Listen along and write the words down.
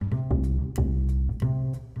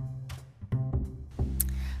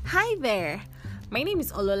Hi there. My name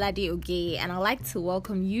is Ololade Oge and I'd like to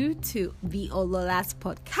welcome you to the Olola's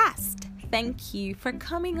podcast. Thank you for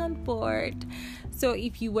coming on board. So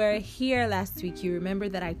if you were here last week, you remember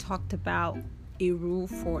that I talked about a rule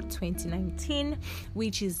for 2019,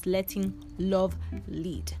 which is letting love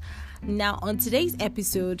lead. Now, on today's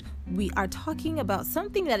episode, we are talking about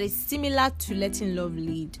something that is similar to letting love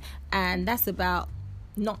lead, and that's about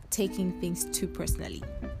not taking things too personally.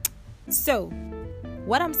 So,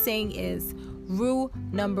 what I'm saying is, rule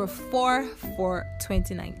number 4 for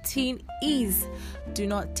 2019 is do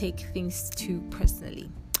not take things too personally.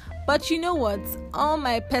 But you know what? All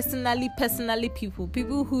my personally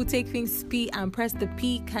people who take things P and press the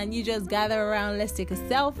P, can you just gather around? Let's take a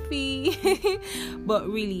selfie. But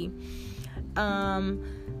really,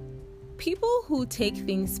 people who take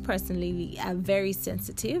things personally are very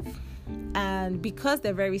sensitive. And because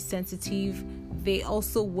they're very sensitive, they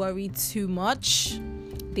also worry too much.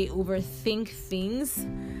 They overthink things.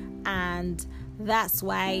 And that's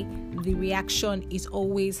why the reaction is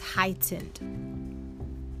always heightened.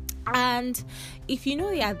 And if you know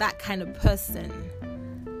you're that kind of person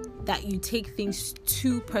that you take things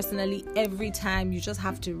too personally every time, you just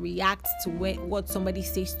have to react to what somebody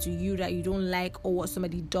says to you that you don't like, or what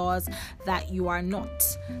somebody does that you are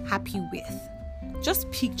not happy with. Just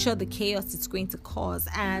picture the chaos it's going to cause,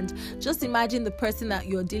 and just imagine the person that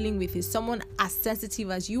you're dealing with is someone as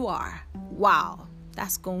sensitive as you are. Wow.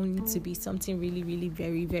 That's going to be something really, really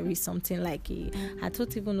very, very something like I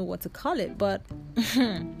don't even know what to call it, but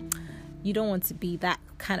you don't want to be that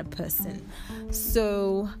kind of person.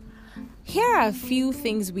 So here are a few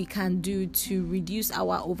things we can do to reduce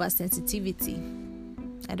our oversensitivity.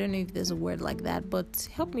 I don't know if there's a word like that, but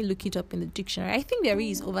help me look it up in the dictionary. I think there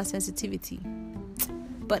is oversensitivity.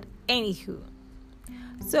 But anywho,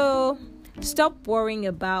 so stop worrying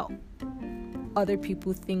about other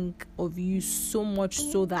people think of you so much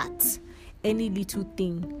so that any little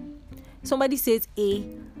thing somebody says A,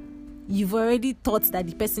 you've already thought that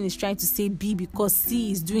the person is trying to say B because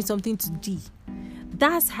C is doing something to D.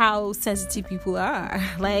 That's how sensitive people are.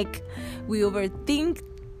 Like, we overthink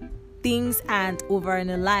things and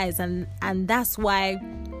overanalyze, and that's why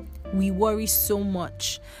we worry so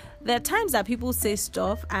much. There are times that people say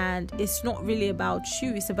stuff and it's not really about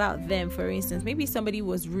you, it's about them. For instance, maybe somebody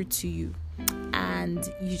was rude to you and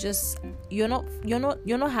you're not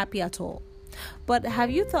happy at all. But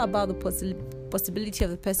have you thought about the possibility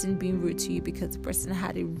of the person being rude to you because the person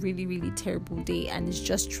had a really, really terrible day and is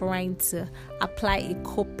just trying to apply a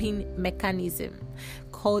coping mechanism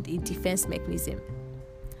called a defense mechanism?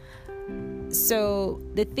 So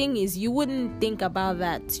the thing is, you wouldn't think about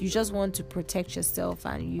that. You just want to protect yourself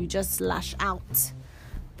and you just lash out.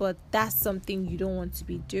 But that's something you don't want to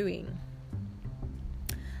be doing.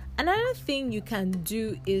 Another thing you can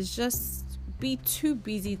do is just be too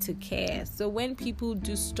busy to care. So when people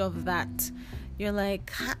do stuff that you're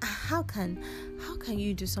like, how can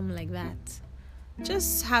you do something like that?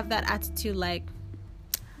 Just have that attitude like,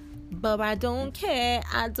 but I don't care.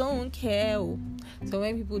 So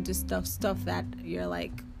when people do stuff that you're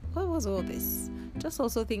like, what was all this? Just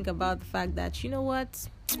also think about the fact that, you know what?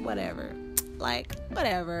 Whatever. Bye,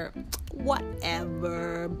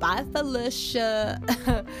 Felicia.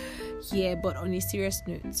 Yeah, but on a serious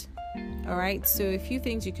note. Alright, so a few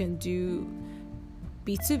things you can do.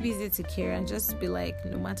 Be too busy to care and just be like,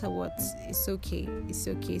 no matter what, it's okay.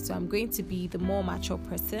 So I'm going to be the more mature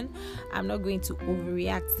person. I'm not going to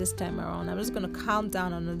overreact this time around. I'm just going to calm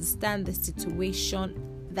down and understand the situation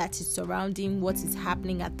that is surrounding what is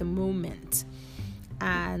happening at the moment.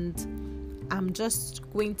 And I'm just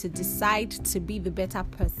going to decide to be the better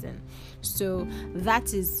person. So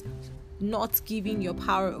that is not giving your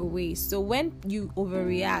power away. So when you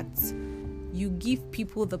overreact, you give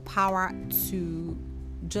people the power to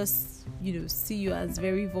just, see you as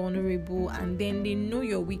very vulnerable, and then they know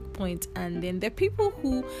your weak point, and then there are people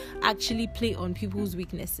who actually play on people's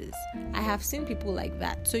weaknesses. I have seen people like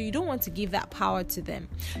that. So you don't want to give that power to them.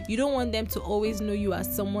 You don't want them to always know you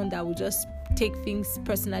as someone that will just take things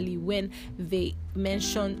personally when they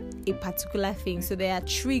mention a particular thing. So there are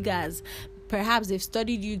triggers. Perhaps they've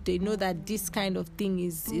studied you, they know that this kind of thing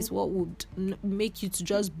is what would make you to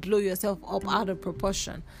just blow yourself up out of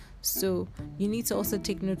proportion. So you need to also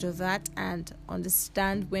take note of that and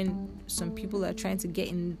understand when some people are trying to get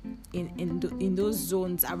in those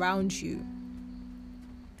zones around you.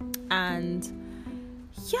 And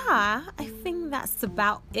yeah, I think that's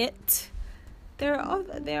about it. There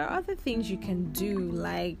are other things you can do,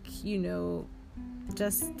 like,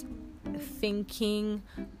 just thinking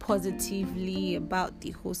positively about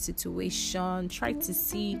the whole situation. Try to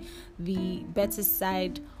see the better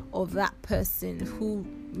side of that person who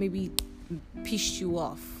maybe pissed you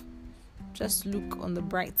off. Just look on the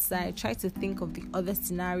bright side. Try to think of the other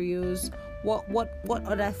scenarios. What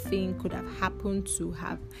other thing could have happened to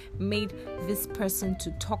have made this person to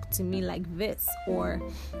talk to me like this? Or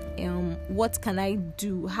what can I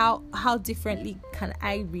do? How differently can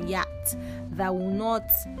I react that will not,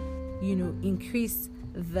 increase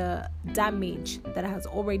the damage that has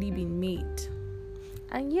already been made?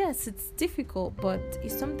 And yes, it's difficult, but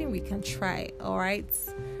it's something we can try, all right?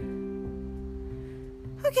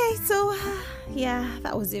 Okay, so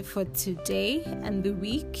that was it for today and the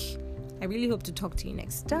week. I really hope to talk to you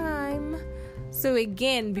next time. So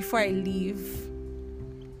again, before I leave,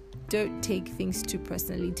 don't take things too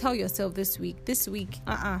personally. Tell yourself this week,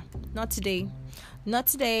 not today.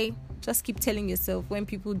 Just keep telling yourself when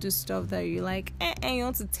people do stuff that you're like, you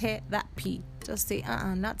want to tear that pee. Just say,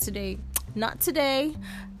 not today.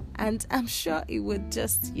 And I'm sure it would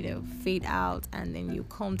just, fade out, and then you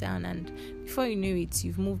calm down, and before you know it,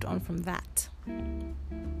 you've moved on from that.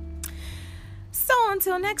 So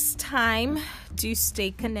until next time, do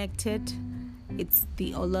stay connected. It's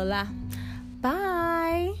the Olola.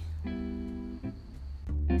 Bye.